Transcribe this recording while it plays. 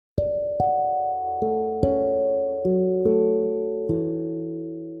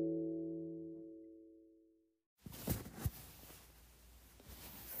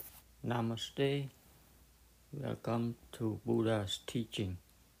Namaste. Welcome to Buddha's teaching.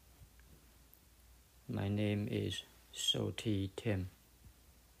 My name is Soti Tim.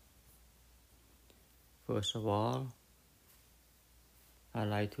 First of all, I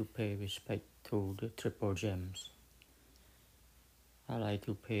like to pay respect to the Triple Gems. I like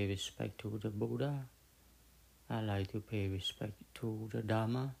to pay respect to the Buddha. I like to pay respect to the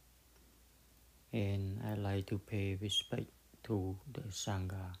Dharma. And I like to pay respect to the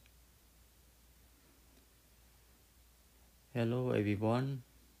Sangha. Hello everyone.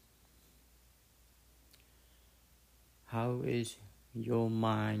 How is your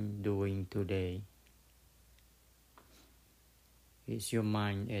mind doing today? Is your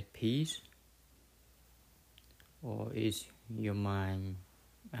mind at peace? Or is your mind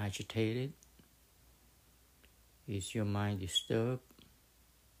agitated? Is your mind disturbed?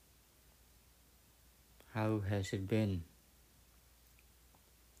 How has it been?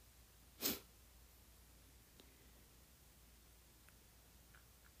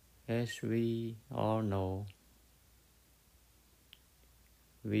 As we all know,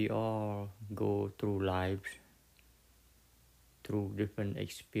 we all go through lives, through different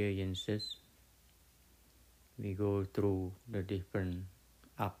experiences. We go through the different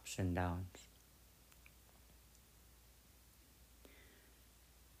ups and downs.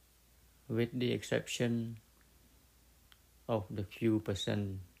 With the exception of the few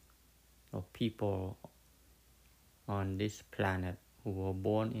percent of people on this planet who were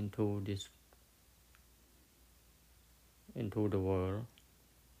born into the world,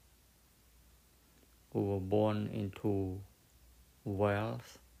 who were born into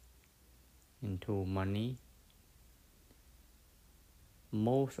wealth, into money,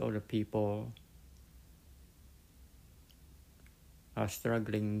 most of the people are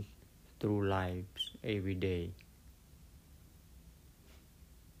struggling through lives every day.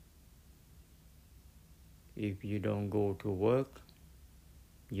 If you don't go to work,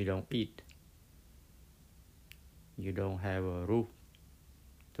 you don't eat. You don't have a roof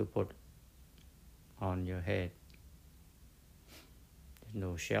to put on your head. There's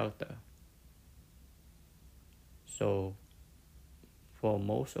no shelter. So, for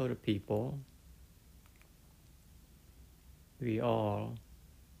most of the people, we all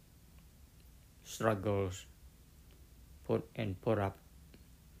struggles put up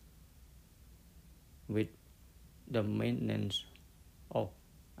with the maintenance of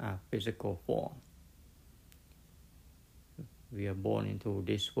our physical form. We are born into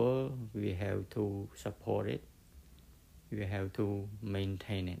this world, we have to support it, we have to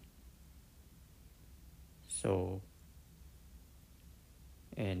maintain it. So,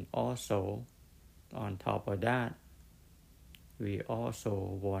 and also, on top of that, we also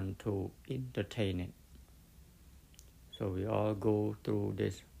want to entertain it. So we all go through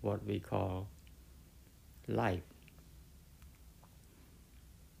this, what we call life.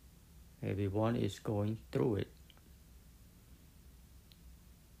 Everyone is going through it.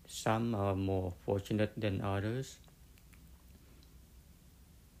 Some are more fortunate than others,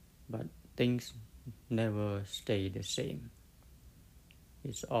 but things never stay the same.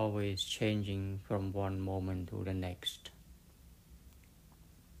 It's always changing from one moment to the next.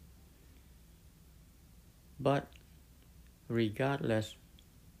 But regardless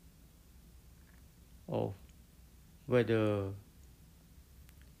of whether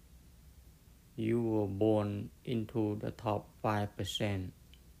you were born into the top 5%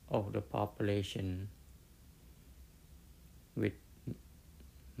 of the population with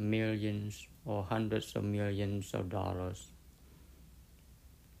millions or hundreds of millions of dollars,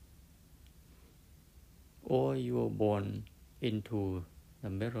 or you were born into the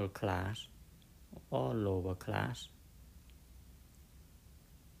middle class or lower class,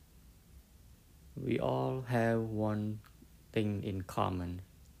 we all have one thing in common,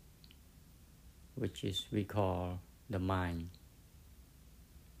 which is we call the mind.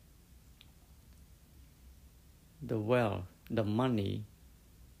 The wealth, the money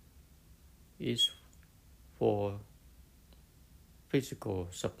is for physical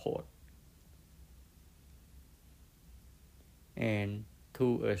support. And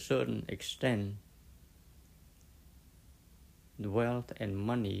to a certain extent, the wealth and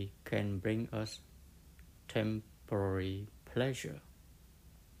money can bring us temporary pleasure.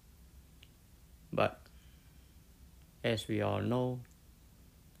 But as we all know,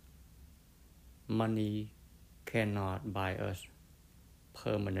 money cannot buy us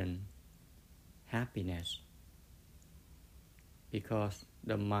permanent happiness, because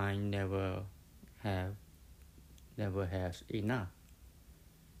the mind never has enough.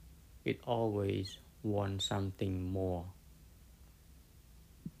 It always wants something more.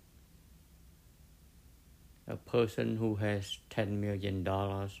 A person who has $10 million,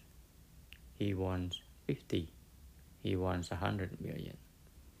 he wants 50. He wants 100 million.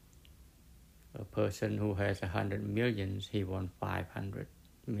 A person who has 100 millions, he wants 500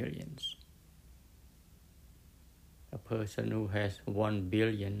 millions. A person who has 1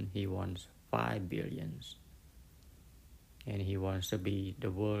 billion, he wants 5 billions. And he wants to be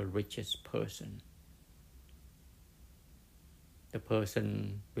the world's richest person. The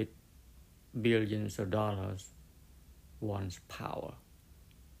person with billions of dollars wants power,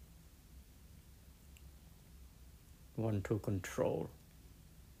 wants to control.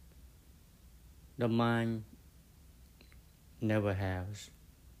 The mind never has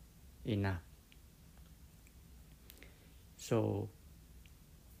enough. So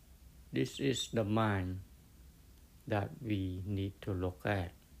this is the mind that we need to look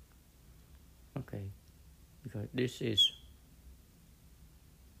at. Okay, because this is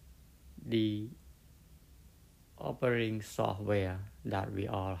the operating software that we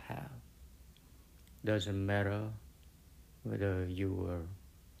all have. Doesn't matter whether you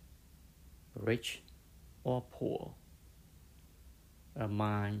are rich or poor. A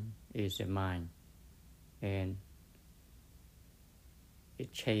mind is a mind, and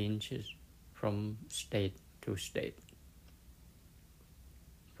it changes from state to state,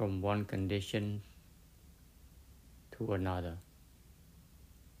 from one condition to another.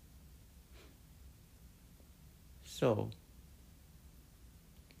 So,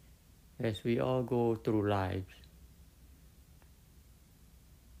 as we all go through life,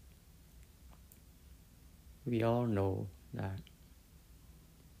 we all know that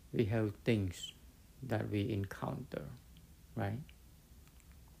we have things that we encounter, right?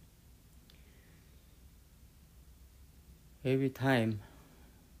 Every time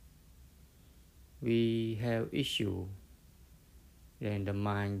we have issue, then the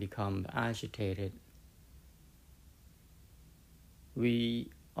mind becomes agitated. We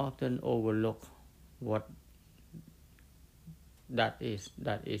often overlook what that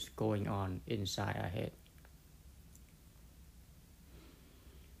is going on inside our head.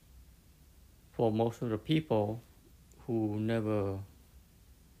 For most of the people who never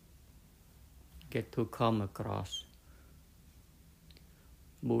get to come across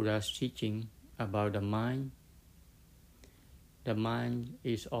Buddha's teaching about the mind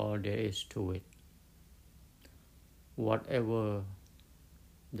is all there is to it. Whatever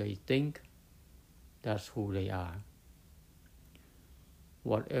they think, that's who they are.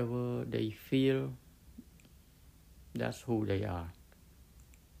 Whatever they feel, that's who they are.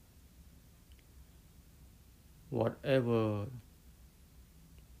 Whatever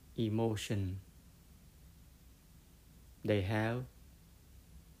emotion they have,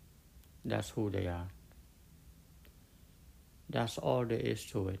 that's who they are. That's all there is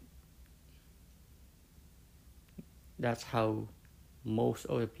to it. That's how most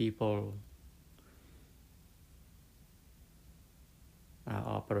of the people are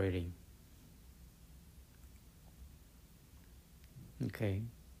operating. Okay,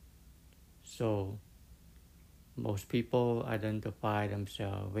 so most people identify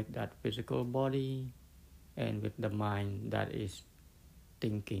themselves with that physical body and with the mind that is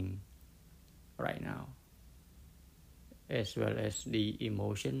thinking right now, as well as the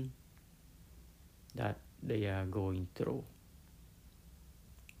emotion that they are going through.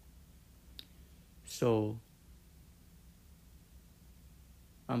 So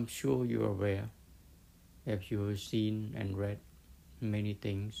I'm sure you're aware, if you have seen and read many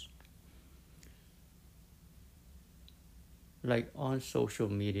things, like on social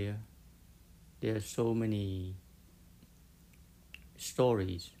media, there are so many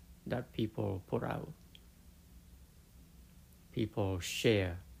stories that people put out. People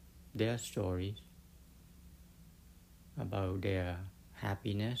share their stories about their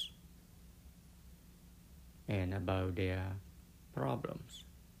happiness and about their problems.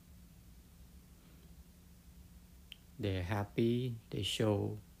 They're happy, they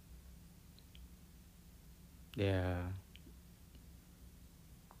show their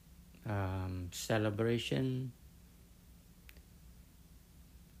celebration,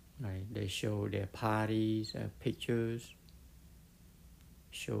 right? They show their parties, pictures,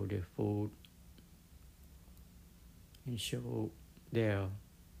 show their food, and show their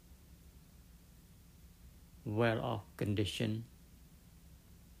well-off condition.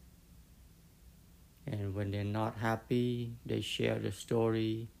 And when they're not happy, they share the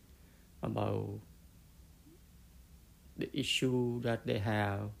story about the issue that they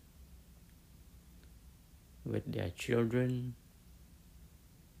have with their children,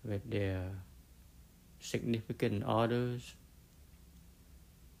 with their significant others,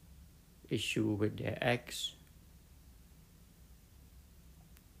 issue with their ex,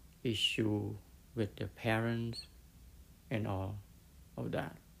 issue with the parents and all of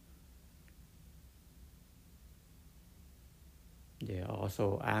that. There are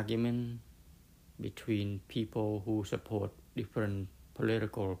also arguments between people who support different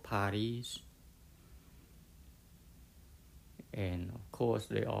political parties. And of course,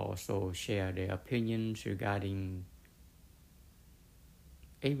 they also share their opinions regarding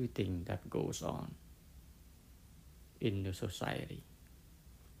everything that goes on in the society.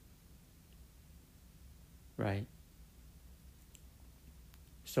 Right?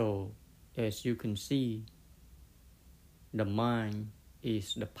 So, as you can see, the mind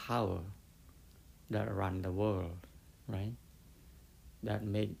is the power that runs the world, right? That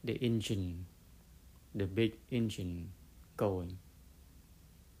make the engine, the big engine, going.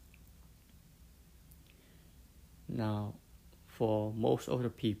 Now, for most of the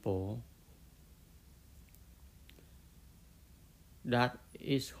people, that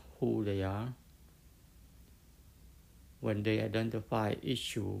is who they are. When they identify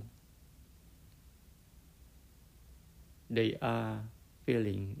issue, they are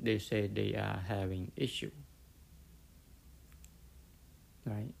feeling, they say they are having issue,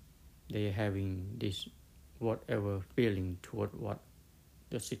 right? They are having this whatever feeling toward what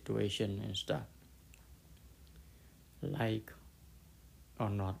the situation and stuff, like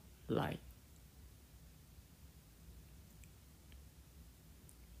or not like.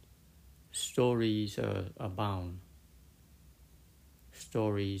 Stories are abound.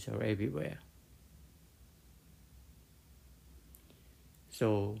 Stories are everywhere.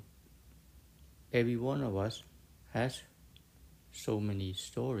 So every one of us has so many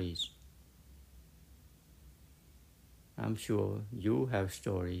stories. I'm sure you have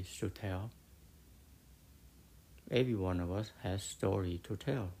stories to tell. Every one of us has story to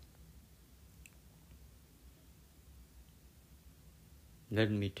tell.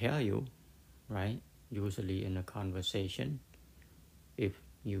 Let me tell you, right? Usually in a conversation, if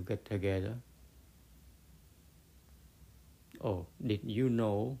you get together, oh, did you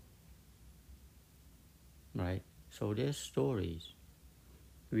know? Right? So there's stories.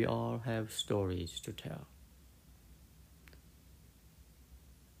 We all have stories to tell.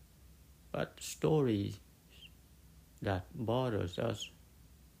 But stories that bothers us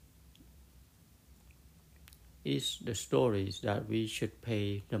is the stories that we should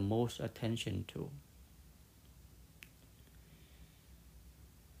pay the most attention to.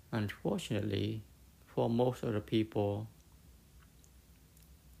 Unfortunately, for most of the people,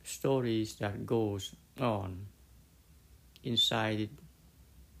 stories that goes on inside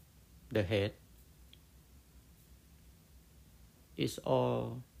the head is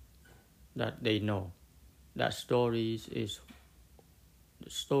all that they know. That stories is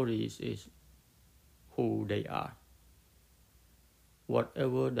who they are.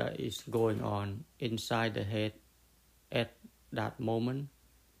 Whatever that is going on inside the head at that moment,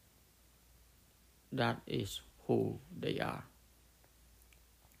 that is who they are.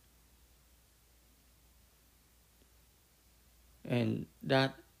 And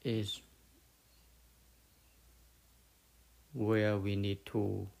that is where we need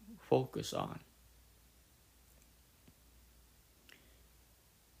to focus on.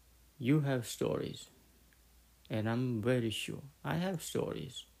 You have stories, and I'm very sure I have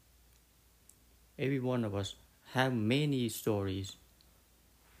stories. Every one of us have many stories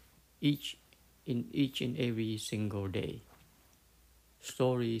each and every single day.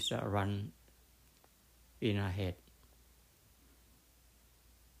 Stories that run in our head.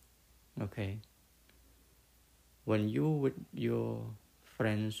 Okay? When you with your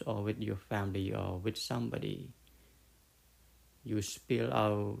friends or with your family or with somebody, you spill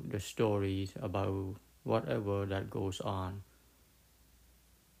out the stories about whatever that goes on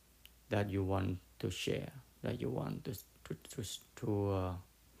that you want to share, that you want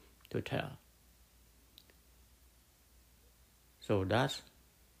to tell. So that's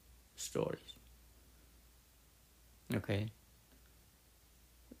stories. Okay?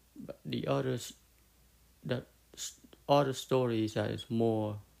 But the others, that other stories that is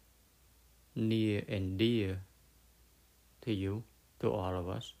more near and dear to you, to all of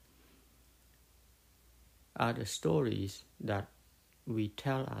us, are the stories that we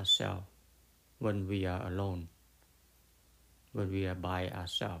tell ourselves when we are alone, when we are by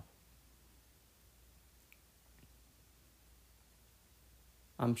ourselves.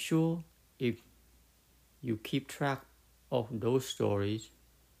 I'm sure if you keep track of those stories,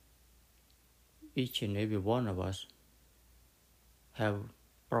 each and every one of us have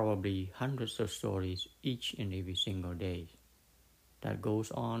probably hundreds of stories each and every single day that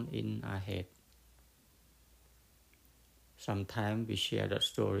goes on in our head. Sometimes we share the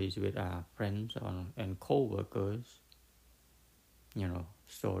stories with our friends and co-workers,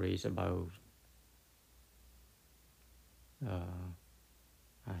 stories about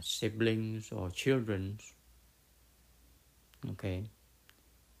our siblings or children. Okay.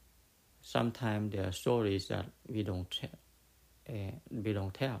 Sometimes there are stories that we don't tell,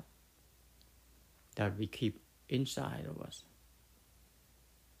 that we keep inside of us.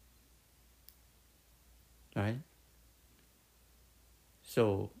 Right?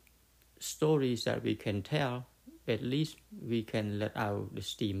 So stories that we can tell, at least we can let out the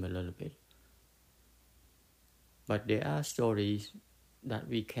steam a little bit. But there are stories that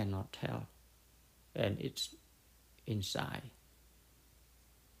we cannot tell, and it's inside.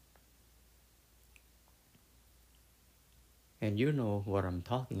 And you know what I'm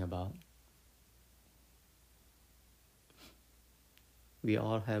talking about. We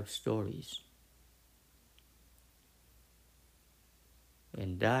all have stories.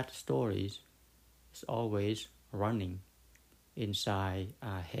 And that stories is always running inside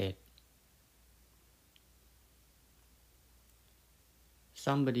our head.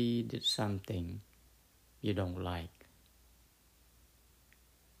 Somebody did something you don't like,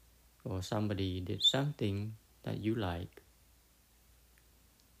 or somebody did something that you like,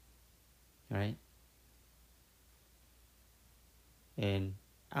 right? And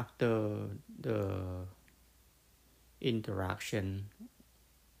after the interaction,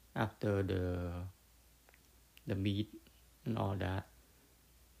 after the meet and all that,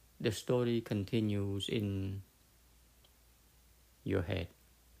 the story continues in your head,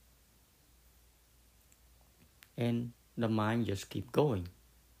 and the mind just keep going,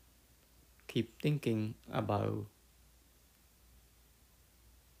 keep thinking about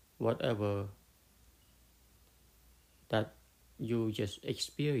whatever that you just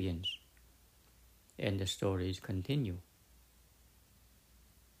experienced, and the stories continue.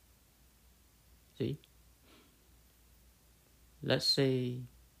 See, let's say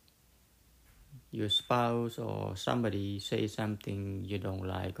your spouse or somebody say something you don't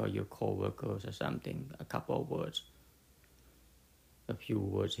like, or your co-workers or something, a couple of words, a few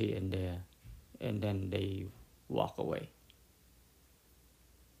words here and there, and then they walk away.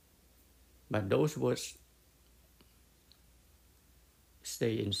 But those words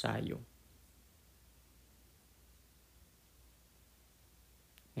stay inside you.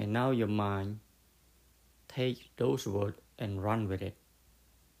 And now your mind takes those words and run with it.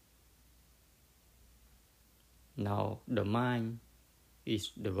 Now the mind is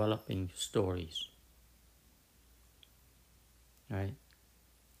developing stories, right?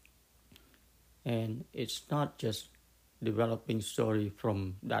 And it's not just developing story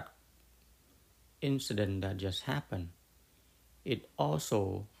from that incident that just happened. It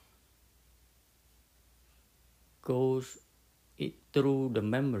also goes through the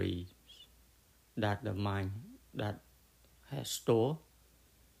memories that the mind that has stored,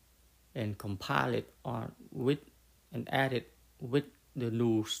 and compile it on with and add it with the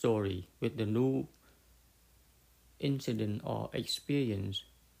new story, with the new incident or experience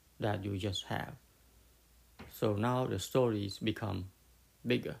that you just have. So now the stories become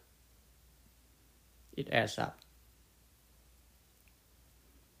bigger. It adds up.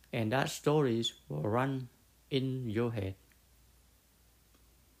 And that stories will run in your head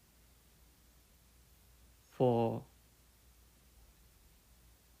for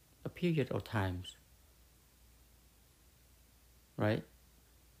a period of times, right?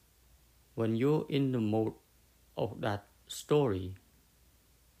 When you're in the mode of that story,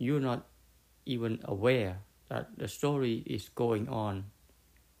 you're not even aware that the story is going on,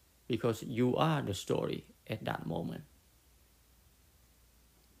 because you are the story at that moment.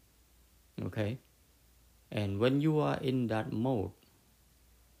 Okay? And when you are in that mode,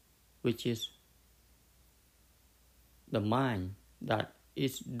 which is the mind that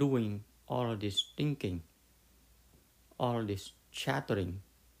is doing all of this thinking, all this chattering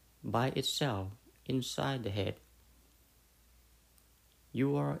by itself inside the head,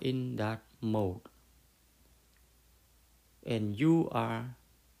 you are in that mode, and you are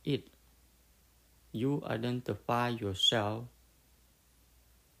it. You identify yourself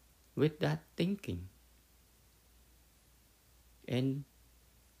with that thinking, and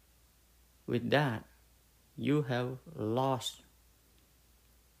with that you have lost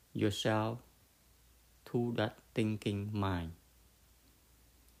yourself to that thinking mind.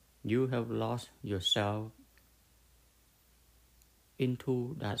 You have lost yourself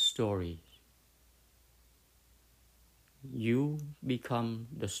into that story. You become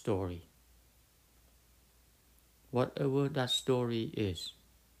the story. Whatever that story is,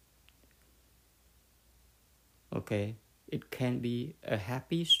 okay, It can be a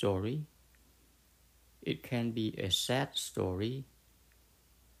happy story. It can be a sad story.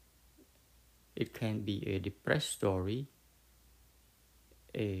 It can be a depressed story,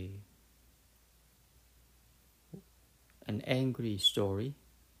 an angry story.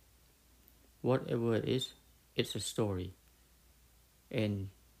 Whatever it is, it's a story. And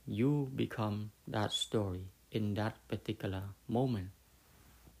you become that story in that particular moment.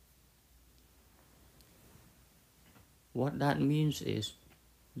 What that means is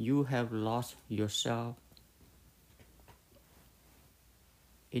you have lost yourself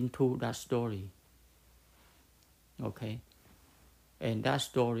into that story. Okay? And that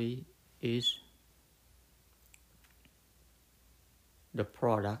story is the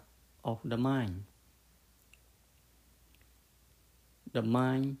product of the mind. The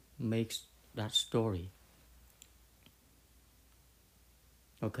mind makes that story.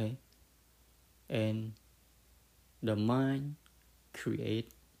 Okay? And the mind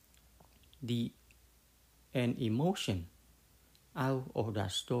creates an emotion out of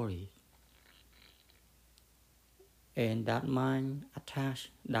that story. And that mind attaches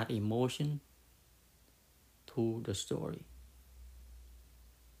that emotion to the story.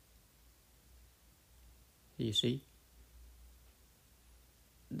 You see?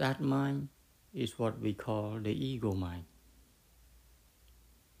 That mind is what we call the ego mind.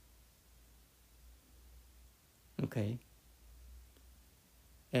 Okay?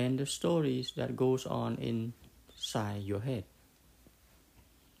 And the stories that goes on inside your head.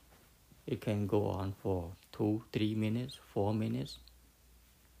 It can go on for 2, 3 minutes, 4 minutes,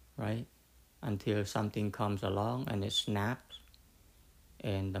 right? Until something comes along and it snaps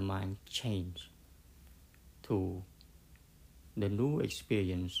and the mind changes to the new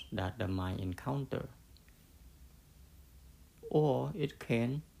experience that the mind encounter. Or it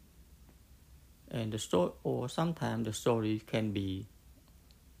can, or sometimes the story can be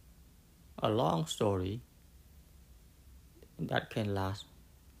a long story that can last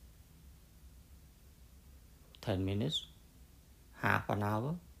 10 minutes, half an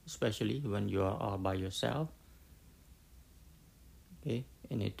hour, especially when you are all by yourself. Okay?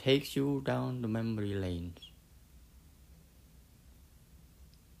 And it takes you down the memory lanes.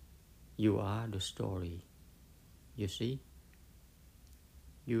 You are the story. You see?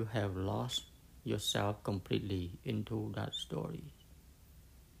 You have lost yourself completely into that story.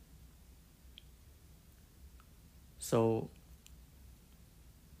 So,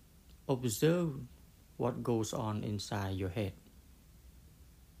 observe what goes on inside your head.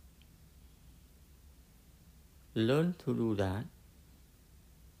 Learn to do that.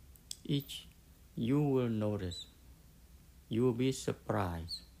 You will notice. You will be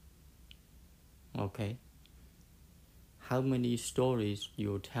surprised. Okay? How many stories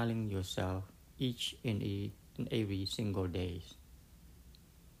you're telling yourself each and every single day.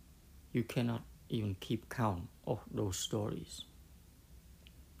 You cannot even keep count of those stories.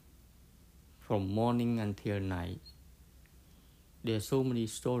 From morning until night, there are so many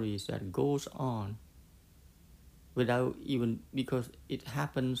stories that goes on without even, because it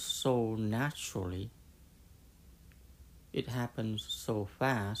happens so naturally, it happens so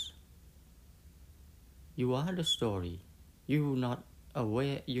fast. You are the story. You're not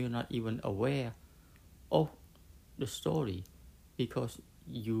even aware of the story because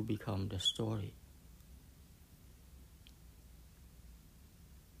you become the story.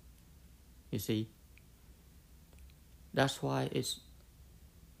 You see, that's why it's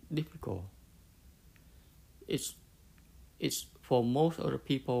difficult. It's for most of the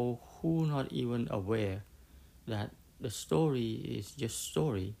people who not even aware that the story is just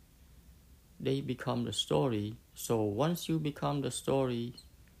story. They become the story. So once you become the story,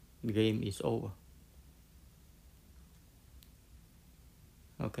 the game is over.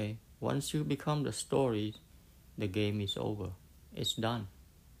 Okay? Once you become the story, the game is over. It's done.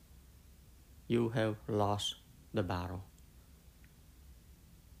 You have lost the battle.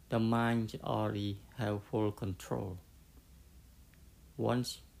 The mind already have full control.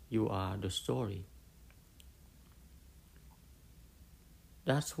 Once you are the story.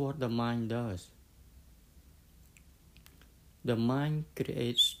 That's what the mind does. The mind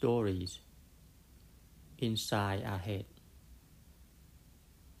creates stories inside our head.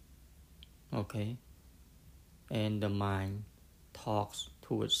 Okay? And the mind talks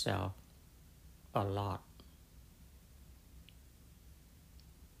to itself a lot.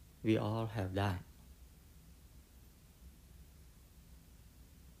 We all have that.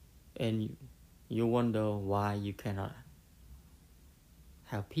 And you wonder why you cannot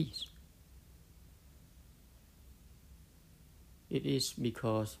have peace. It is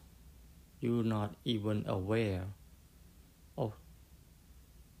because you're not even aware of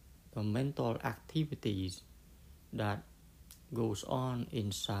the mental activities that goes on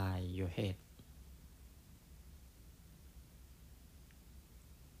inside your head.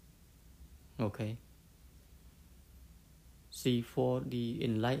 Okay? See, for the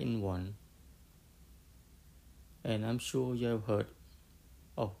enlightened one, and I'm sure you have heard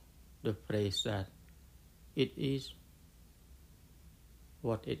of the phrase that it is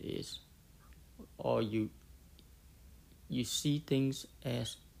what it is, or you see things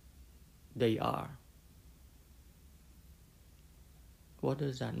as they are. What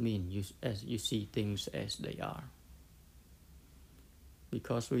does that mean? You see things as they are?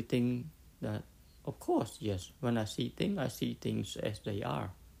 Because we think that, of course, yes, when I see things as they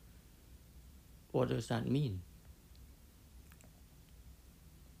are. What does that mean?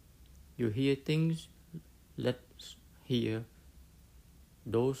 You hear things, let's hear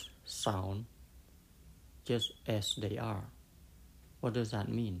those sounds just as they are. What does that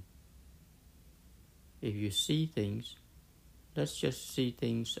mean? If you see things, let's just see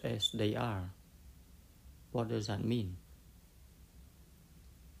things as they are. What does that mean?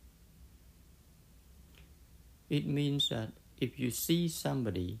 It means that if you see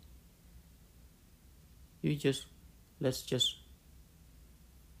somebody, let's just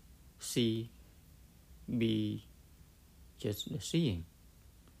be just the seeing.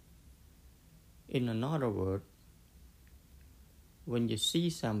 In another word, when you see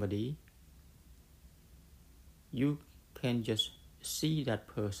somebody, you can just see that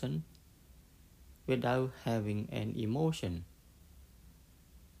person without having an emotion.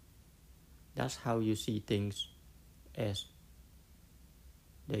 That's how you see things as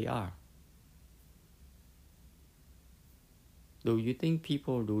they are. Do you think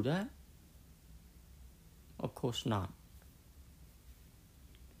people do that? Of course not.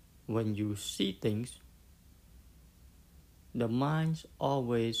 When you see things, the mind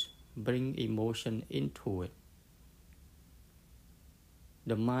always brings emotion into it.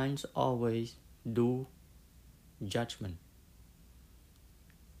 The mind always do judgment.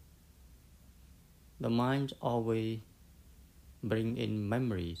 The mind always bring in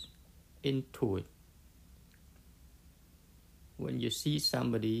memories into it. When you see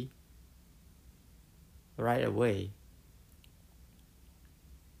somebody, right away,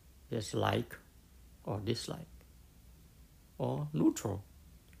 there's like or dislike or neutral.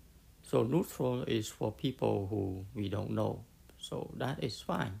 So neutral is for people who we don't know. So that is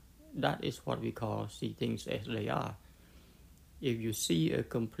fine. That is what we call see things as they are. If you see a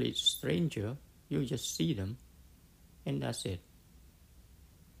complete stranger, you just see them and that's it.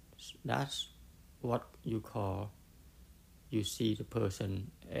 That's what you call you see the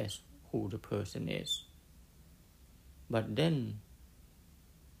person as who the person is. But then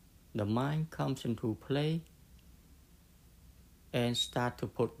the mind comes into play and start to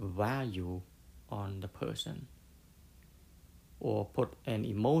put value on the person or put an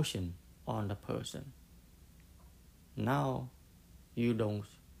emotion on the person. Now you don't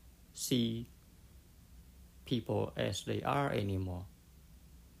see people as they are anymore.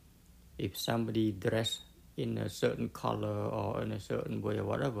 If somebody dressed in a certain color or in a certain way or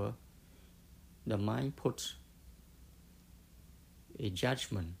whatever, the mind puts a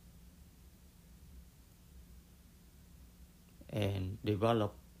judgment and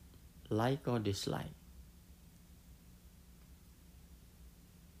develop like or dislike.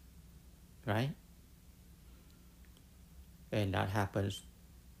 Right? And that happens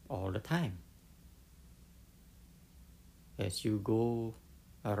all the time. As you go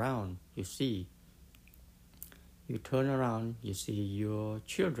around, you turn around, you see your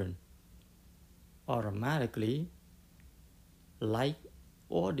children. Automatically, like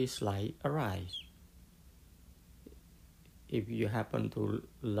or dislike arise. If you happen to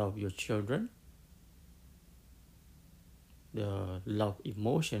love your children, the love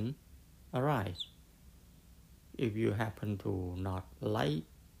emotion arise. If you happen to not like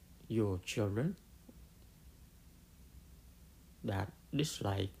your children, that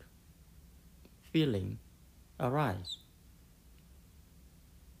dislike feeling arise.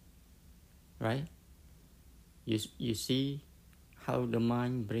 Right? You see how the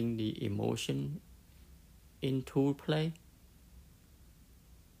mind bring the emotion into play?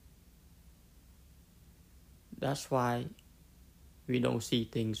 That's why we don't see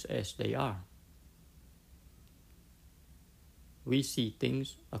things as they are. We see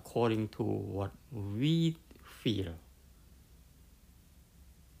things according to what we feel.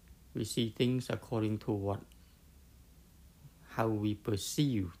 We see things according to how we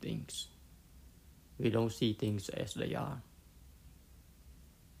perceive things. We don't see things as they are.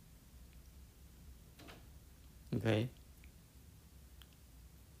 Okay?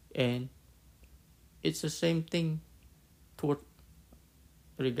 And it's the same thing toward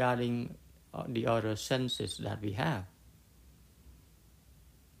regarding the other senses that we have.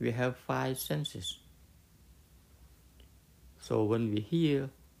 We have 5 senses. So when we hear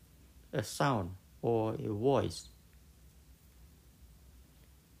a sound or a voice,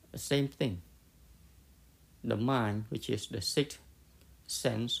 the same thing. The mind, which is the 6th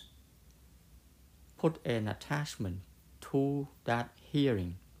sense, put an attachment to that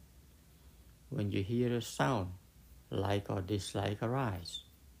hearing. When you hear a sound, like or dislike arise,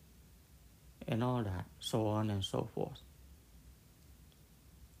 and all that, so on and so forth.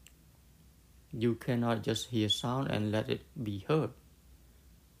 You cannot just hear sound and let it be heard.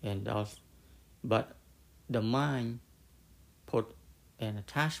 But the mind put an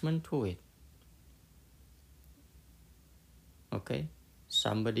attachment to it. Okay?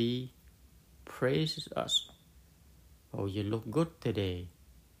 Somebody praises us. Oh, you look good today.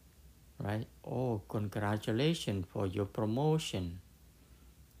 Right? Oh, congratulations for your promotion.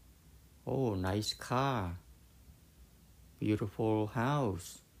 Oh, nice car. Beautiful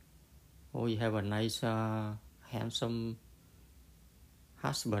house. Oh, you have a nice, handsome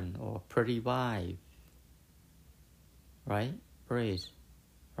husband or pretty wife. Right? Praise.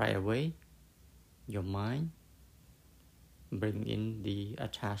 Right away, your mind bring in the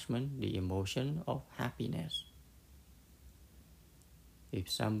attachment, the emotion of happiness. If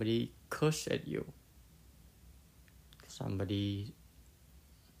somebody curses at you, somebody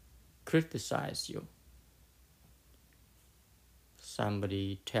criticizes you,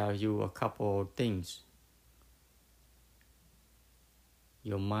 somebody tells you a couple of things,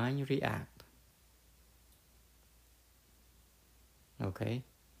 your mind reacts. Okay?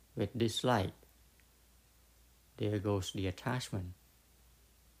 With dislike, there goes the attachment.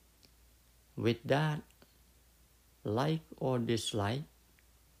 With that, like or dislike,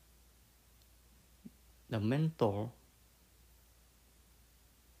 the mental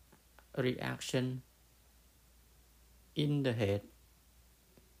reaction in the head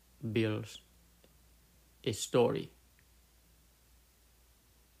builds a story.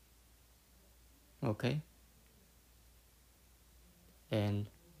 Okay? And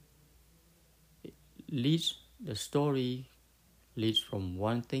the story leads from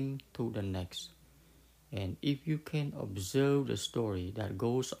one thing to the next. And if you can observe the story that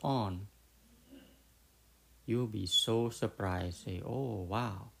goes on, you'll be so surprised. Say, oh,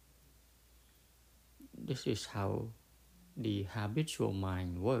 wow. This is how the habitual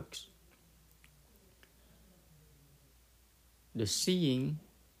mind works. The seeing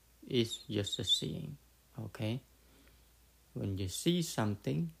is just a seeing, okay? When you see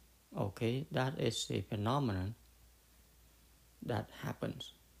something, okay, that is a phenomenon that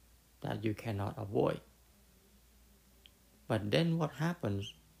happens that you cannot avoid. But then what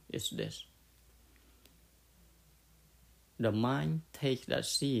happens is this. The mind takes that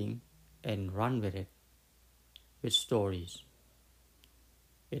seeing and run with it, with stories.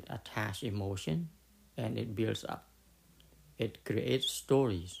 It attaches emotion and it builds up. It creates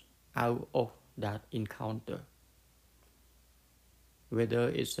stories out of that encounter. Whether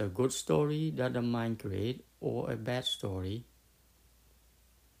it's a good story that the mind creates or a bad story,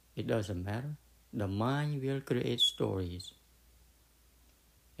 it doesn't matter. The mind will create stories.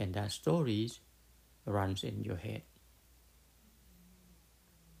 And that stories runs in your head.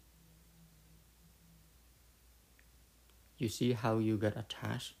 You see how you get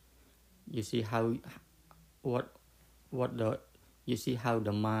attached? You see how you see how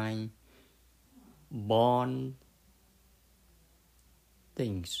the mind bond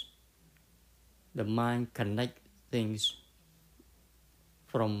things. The mind connect things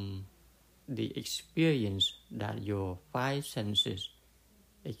from the experience that your 5 senses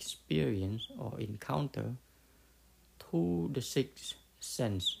experience or encounter to the 6th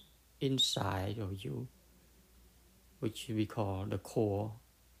sense inside of you, which we call the core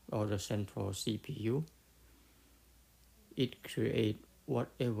or the central CPU. It creates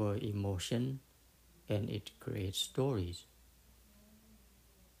whatever emotion and it creates stories.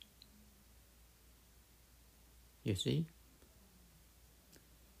 You see?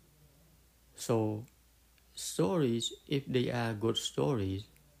 So, stories, if they are good stories,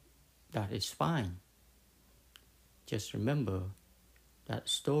 that is fine. Just remember that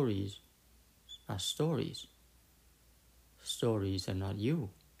stories are stories. Stories are not you.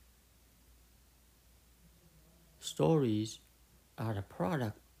 Stories are a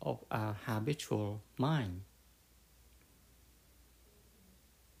product of our habitual mind.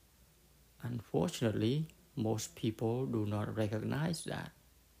 Unfortunately, most people do not recognize that.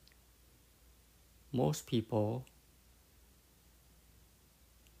 Most people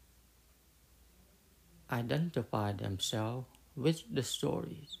identify themselves with the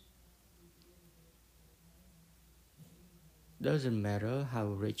stories. Doesn't matter how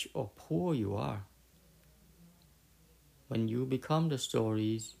rich or poor you are. When you become the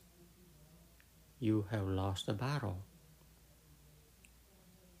stories, you have lost the battle.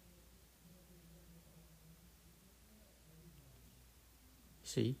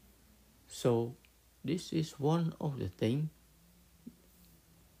 See? So this is one of the things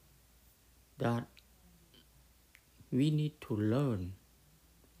that we need to learn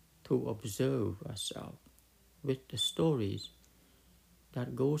to observe ourselves with the stories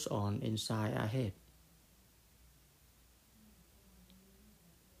that goes on inside our head.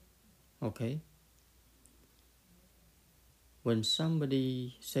 Okay? When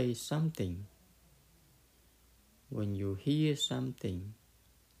somebody says something, when you hear something,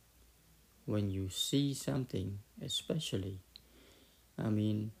 when you see something, especially,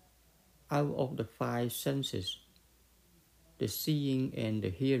 out of the five senses, the seeing and the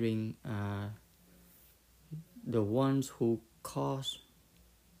hearing are the ones who cause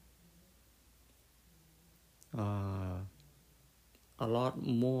a lot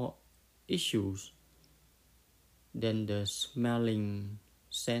more issues than the smelling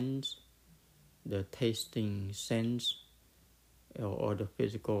sense, the tasting sense, or the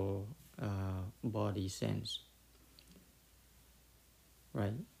physical body sense,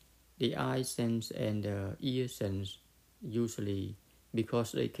 right? The eye sense and the ear sense usually,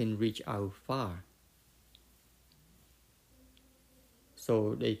 because they can reach out far,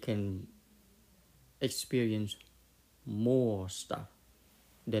 so they can experience more stuff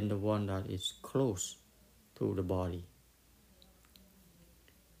than the one that is close to the body.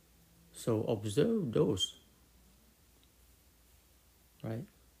 So observe those, right?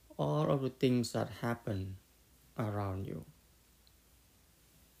 All of the things that happen around you.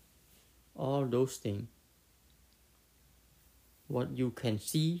 All those things, what you can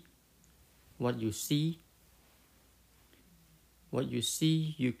see, what you see,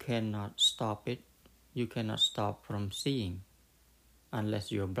 you cannot stop it. You cannot stop from seeing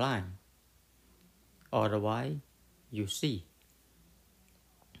unless you're blind. Otherwise, you see.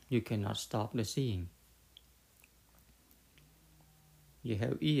 You cannot stop the seeing. You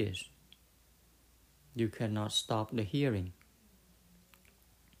have ears. You cannot stop the hearing.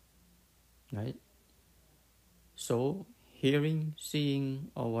 Right? So, hearing,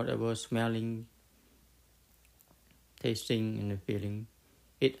 seeing, or whatever, smelling, tasting, and feeling,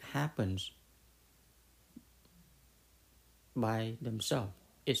 it happens by themselves.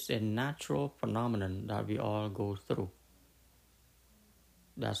 It's a natural phenomenon that we all go through.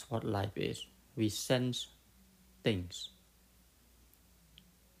 That's what life is. We sense things.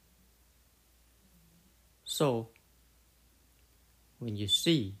 So, when you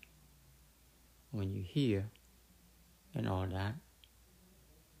see, when you hear, and all that,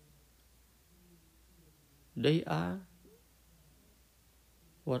 they are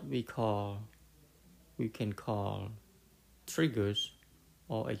what we can call triggers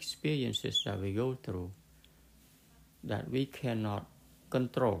or experiences that we go through that we cannot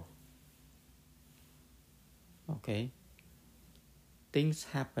control. Okay? Things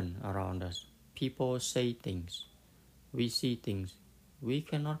happen around us. People say things. We see things. We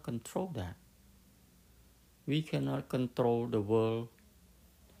cannot control that. We cannot control the world.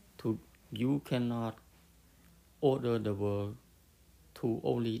 You cannot order the world to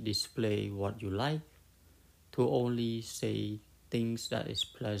only display what you like, to only say things that is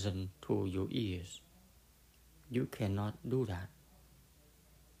pleasant to your ears. You cannot do that.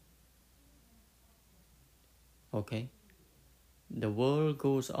 Okay? The world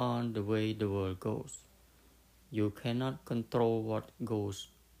goes on the way the world goes. You cannot control what goes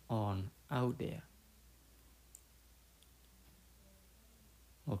on out there.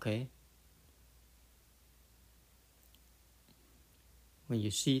 Okay? When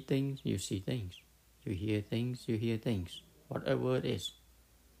you see things, you see things. You hear things, you hear things. Whatever it is.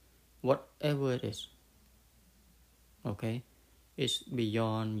 Whatever it is. Okay? It's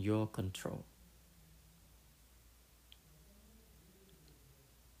beyond your control.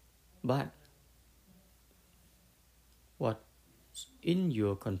 But what's in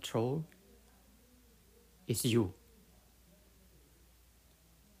your control is you.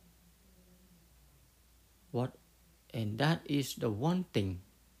 And that is the one thing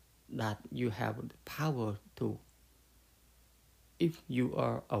that you have the power to, if you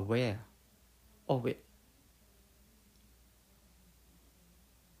are aware of it.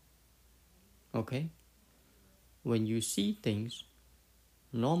 Okay? When you see things,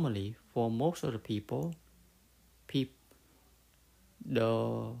 normally for most of the people,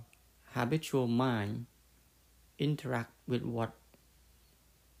 the habitual mind interact with what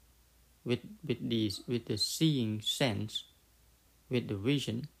with the seeing sense, with the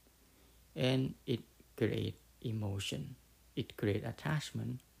vision, and it creates emotion, it creates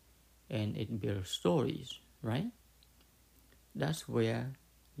attachment, and it builds stories, right? That's where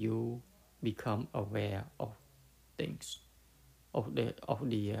you become aware of things, of the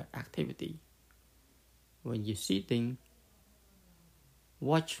activity. When you see things,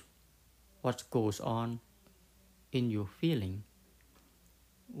 watch what goes on in your feeling.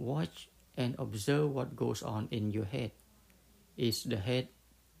 Watch and observe what goes on in your head. Is the head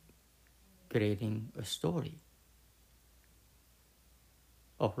creating a story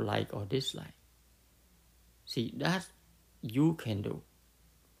of like or dislike? See, that you can do.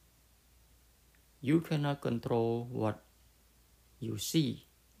 You cannot control what you see,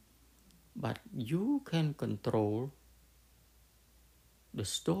 but you can control the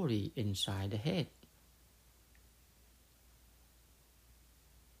story inside the head.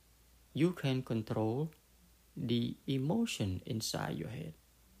 You can control the emotion inside your head.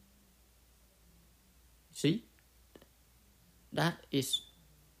 See, that is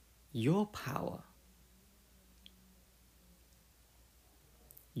your power.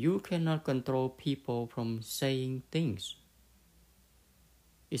 You cannot control people from saying things.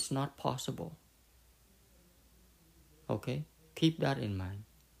 It's not possible. Okay? Keep that in mind.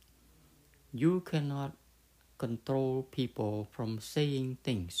 You cannot control people from saying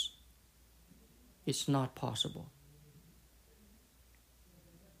things. It's not possible.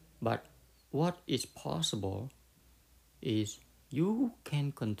 But what is possible is you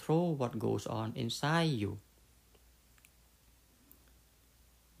can control what goes on inside you.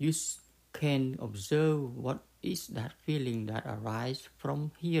 You can observe what is that feeling that arises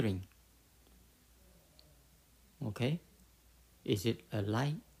from hearing. Okay? Is it a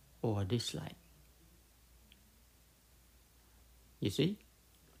like or a dislike? You see?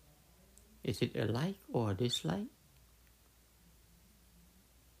 Is it a like or a dislike?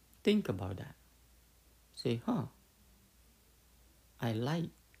 Think about that. Say, I like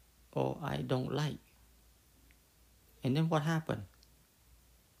or I don't like. And then what happened?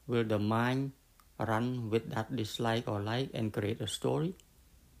 Will the mind run with that dislike or like and create a story?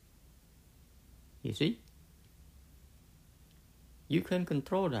 You see? You can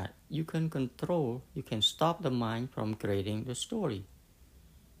control that. You can stop the mind from creating the story.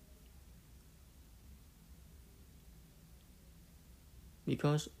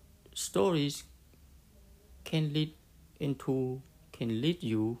 Because stories can lead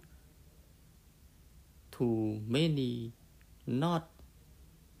you to many not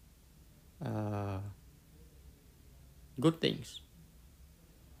good things.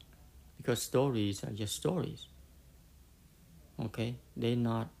 Because stories are just stories. Okay? They're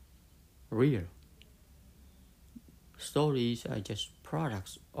not real. Stories are just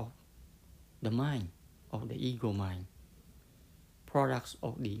products of the mind, of the ego mind. Products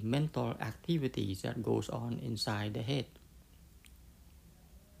of the mental activities that goes on inside the head.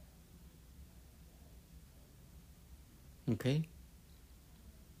 Okay?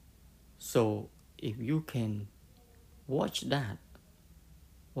 So if you can watch that,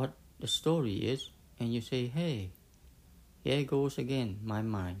 what the story is, and you say, hey, here goes again, my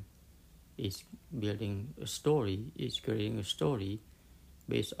mind is building a story, is creating a story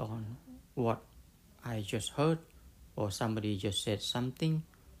based on what I just heard, or somebody just said something,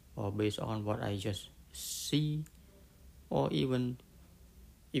 or based on what I just see, or even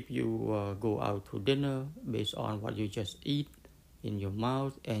if you go out to dinner, based on what you just eat in your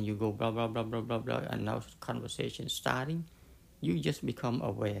mouth, and you go blah, blah, blah, blah, blah, blah, and now conversation starting, you just become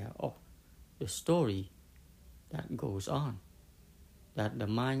aware of the story that goes on, that the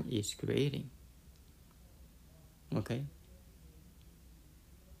mind is creating. Okay?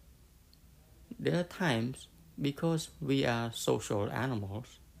 There are times, because we are social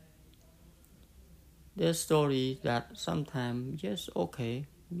animals, there are stories that sometimes, yes, okay,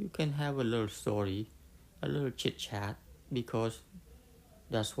 you can have a little story, a little chit-chat, because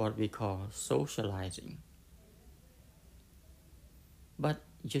that's what we call socializing. But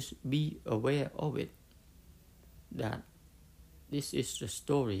just be aware of it, that this is the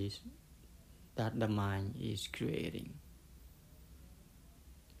stories that the mind is creating.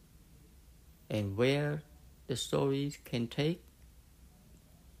 And where the stories can take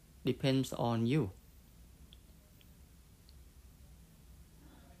depends on you.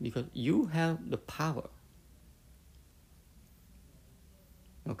 Because you have the power.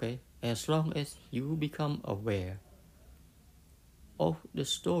 Okay? As long as you become aware of the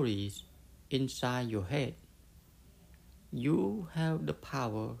stories inside your head, you have the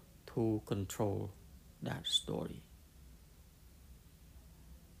power to control that story.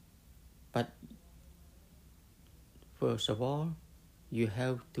 But first of all, you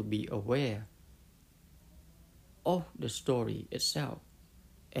have to be aware of the story itself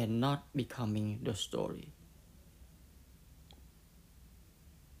and not becoming the story.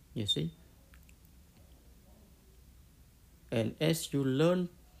 You see? And as you learn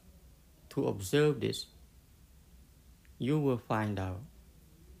to observe this, you will find out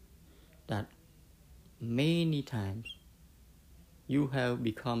that many times you have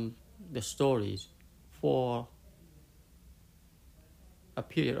become the stories for a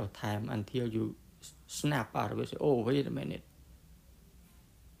period of time until you snap out of it and say, oh, wait a minute,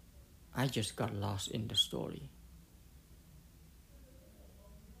 I just got lost in the story.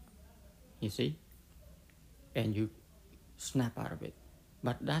 You see? And you snap out of it.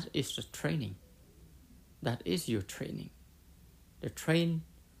 But that is the training. That is your training. The train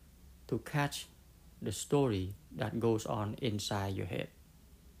to catch the story that goes on inside your head.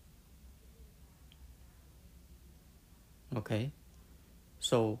 Okay?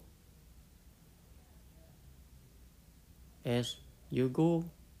 So, as you go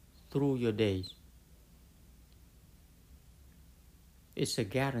through your days, it's a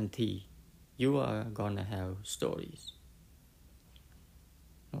guarantee you are gonna have stories.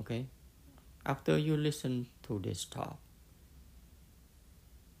 Okay? After you listen to this talk,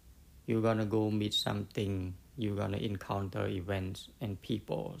 you're gonna go meet something, you're gonna encounter events and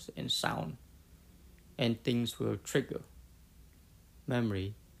people and sound, and things will trigger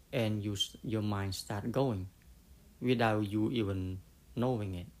memory, and your mind start going without you even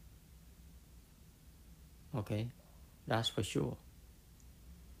knowing it. Okay? That's for sure.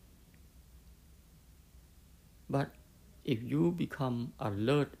 But if you become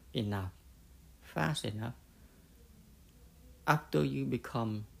alert enough, fast enough, after you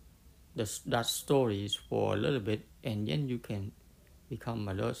become that stories for a little bit, and then you can become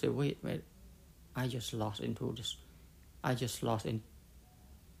alert, say, wait, I just lost into this. I just lost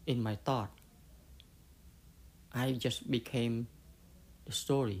in my thought. I just became the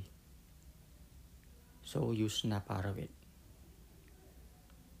story. So you snap out of it.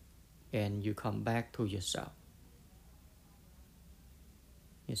 And you come back to yourself.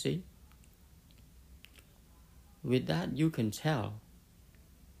 You see? With that, you can tell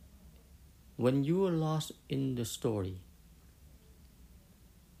when you are lost in the story,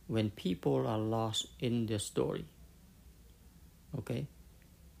 when people are lost in the story, okay?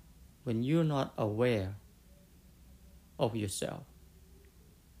 When you're not aware of yourself,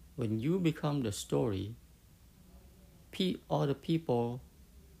 when you become the story, when other people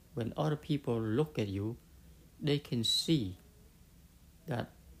look at you, they can see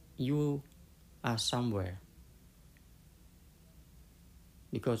that you are somewhere.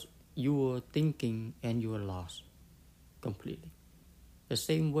 Because you were thinking and you were lost completely. The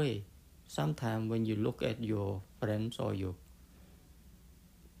same way, sometimes when you look at your friends or your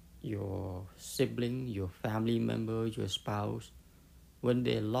sibling, your family member, your spouse, when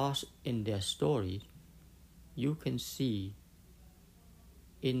they're lost in their stories, you can see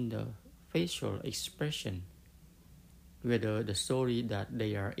in the facial expression whether the story that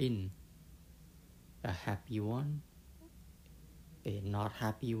they are in, a happy one, a not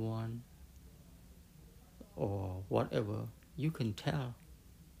happy one, or whatever, you can tell.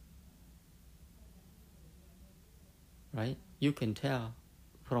 Right? You can tell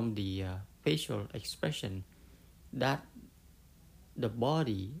from the facial expression that the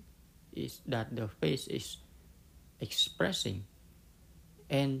face is expressing,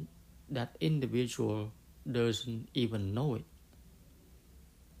 and that individual doesn't even know it.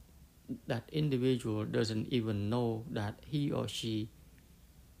 That individual doesn't even know that he or she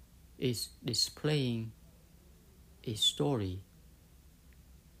is displaying a story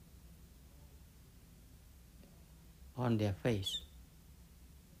on their face,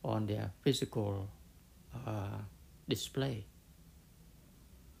 on their physical display.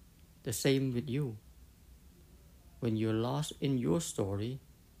 The same with you. When you're lost in your story,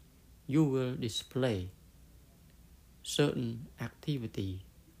 you will display certain activity,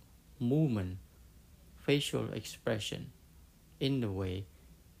 movement, facial expression in the way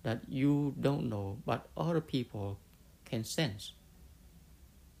that you don't know, but other people can sense.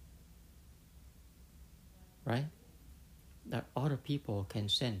 Right? That other people can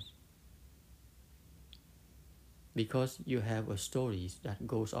sense. Because you have a story that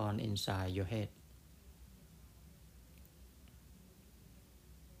goes on inside your head.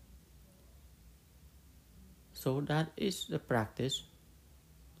 So that is the practice.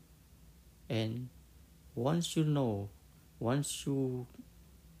 And once you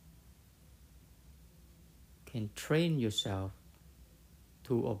can train yourself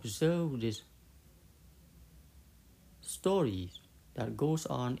to observe these stories that goes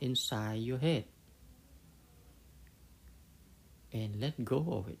on inside your head and let go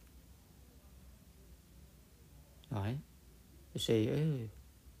of it. Right? You say, oh,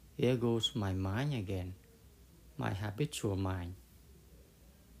 here goes my mind again, my habitual mind.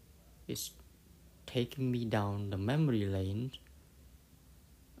 It's taking me down the memory lane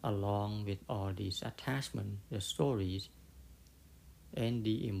along with all these attachments, the stories, and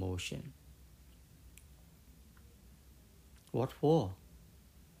the emotion. What for?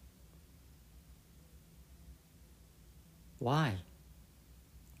 Why?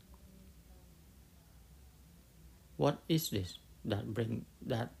 What is this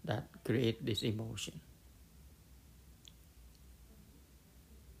that create this emotion?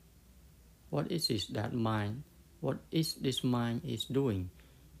 What is this that mind? What is this mind is doing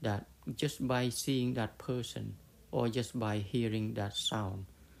that just by seeing that person or just by hearing that sound,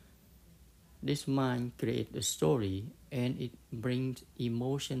 this mind creates a story and it brings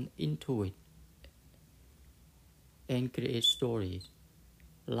emotion into it and creates stories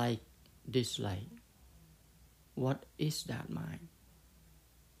like dislike. What is that mind?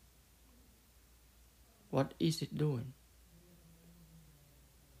 What is it doing?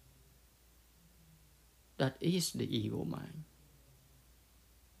 That is the ego mind.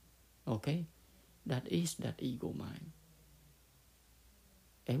 Okay? That is that ego mind.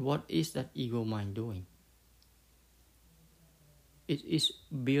 And what is that ego mind doing? It is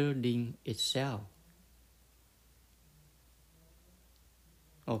building itself.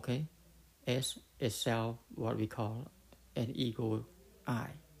 Okay? As itself, what we call an ego I.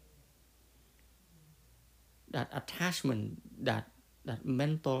 That attachment, that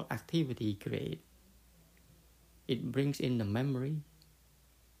mental activity create, it brings in the memory.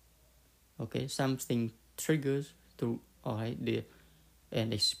 Okay, something triggers through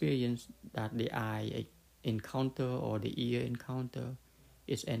an experience that the eye encounter or the ear encounter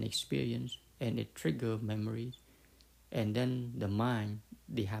is an experience and it trigger memories, and then the mind,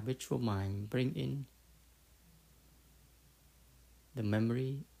 the habitual mind, bring in the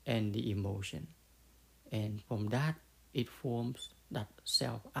memory and the emotion, and from that it forms that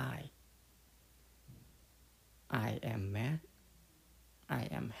self I. I am mad, I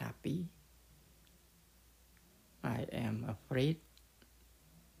am happy, I am afraid,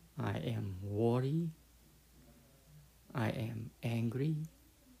 I am worried, I am angry,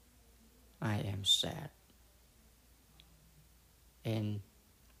 I am sad. And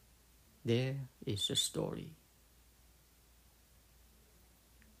there is a story.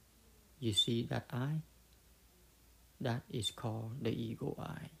 You see that I? That is called the ego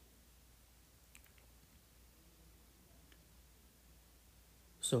I.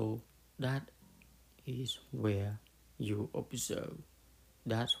 So that is where you observe.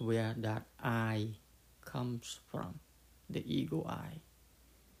 That's where that I comes from, the ego I.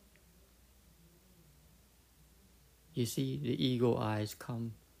 You see, the ego eyes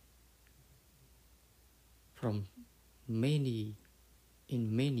come from many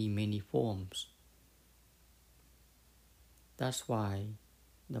forms. That's why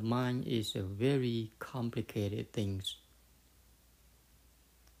the mind is a very complicated thing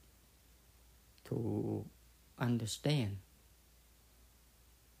to understand.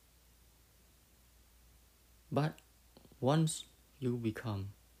 But once you become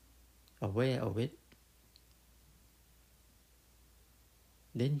aware of it,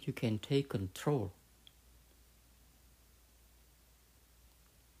 then you can take control.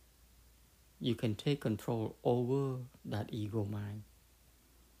 You can take control over that ego mind.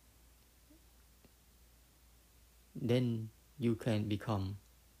 Then you can become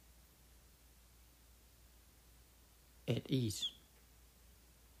at ease,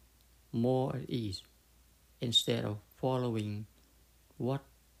 more at ease, instead of following what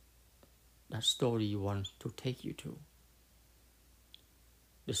that story wants to take you to.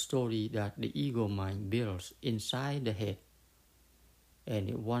 The story that the ego mind builds inside the head, and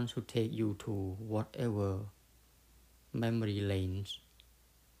it wants to take you to whatever memory lanes.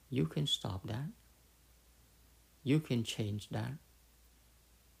 You can stop that. You can change that.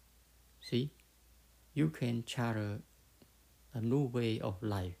 See? You can charter a new way of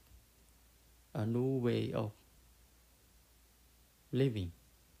life, a new way of living.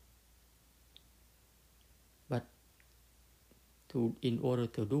 But in order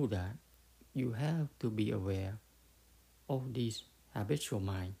to do that, you have to be aware of this habitual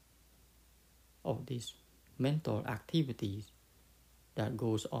mind, of these mental activities that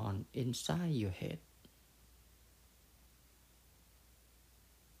goes on inside your head.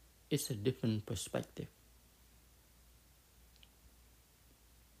 It's a different perspective.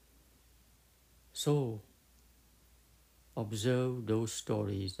 So observe those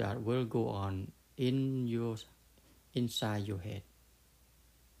stories that will go on inside your head.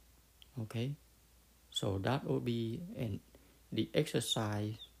 Okay? So that will be the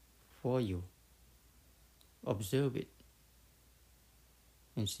exercise for you. Observe it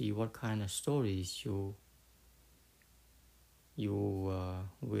and see what kind of stories you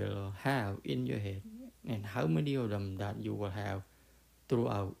will have in your head, and how many of them that you will have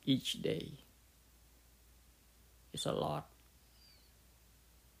throughout each day. It's a lot.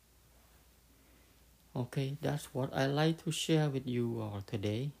 Okay, that's what I like to share with you all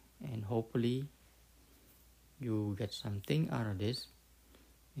today, and hopefully you get something out of this.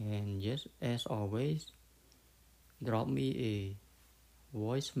 And just as always, drop me a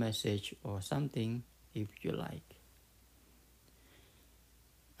voice message or something if you like.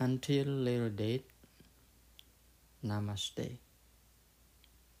 Until later date, namaste.